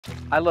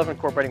I love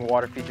incorporating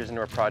water features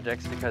into our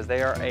projects because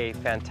they are a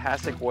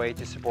fantastic way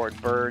to support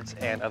birds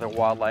and other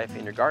wildlife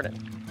in your garden.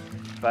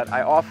 But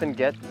I often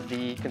get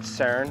the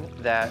concern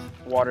that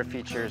water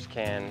features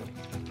can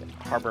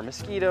harbor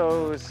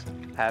mosquitoes,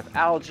 have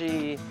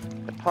algae,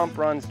 the pump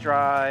runs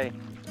dry,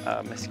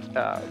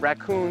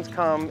 raccoons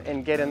come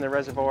and get in the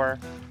reservoir.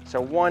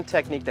 So one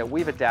technique that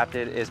we've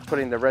adapted is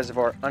putting the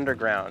reservoir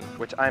underground,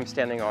 which I'm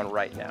standing on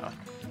right now.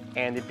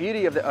 And the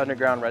beauty of the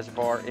underground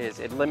reservoir is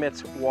it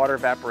limits water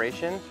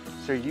evaporation,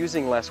 so you're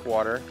using less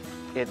water.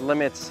 It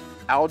limits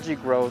algae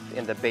growth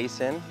in the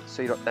basin,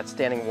 so that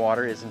standing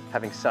water isn't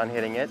having sun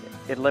hitting it.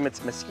 It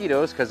limits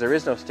mosquitoes because there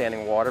is no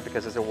standing water,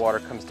 because as the water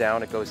comes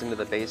down, it goes into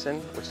the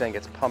basin, which then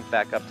gets pumped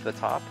back up to the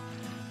top.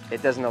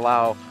 It doesn't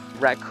allow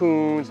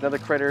raccoons and other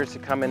critters to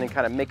come in and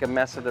kind of make a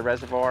mess of the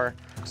reservoir.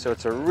 So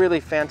it's a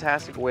really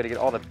fantastic way to get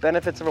all the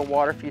benefits of a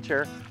water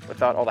feature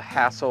without all the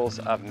hassles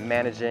of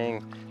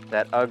managing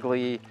that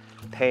ugly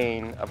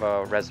pain of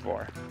a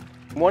reservoir.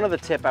 One other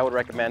tip I would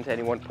recommend to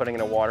anyone putting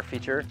in a water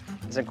feature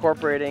is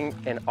incorporating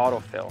an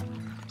autofill.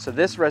 So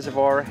this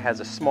reservoir has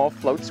a small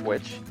float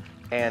switch,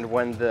 and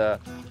when the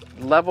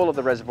level of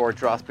the reservoir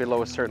drops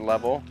below a certain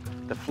level,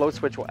 the float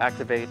switch will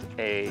activate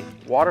a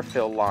water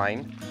fill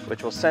line,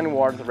 which will send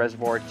water to the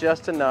reservoir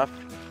just enough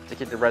to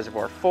keep the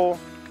reservoir full,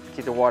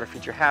 keep the water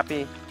feature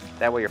happy.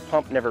 That way your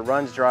pump never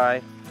runs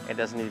dry and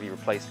doesn't need to be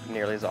replaced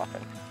nearly as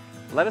often.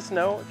 Let us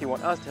know if you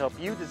want us to help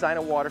you design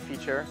a water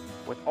feature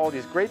with all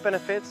these great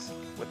benefits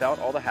without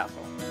all the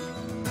hassle.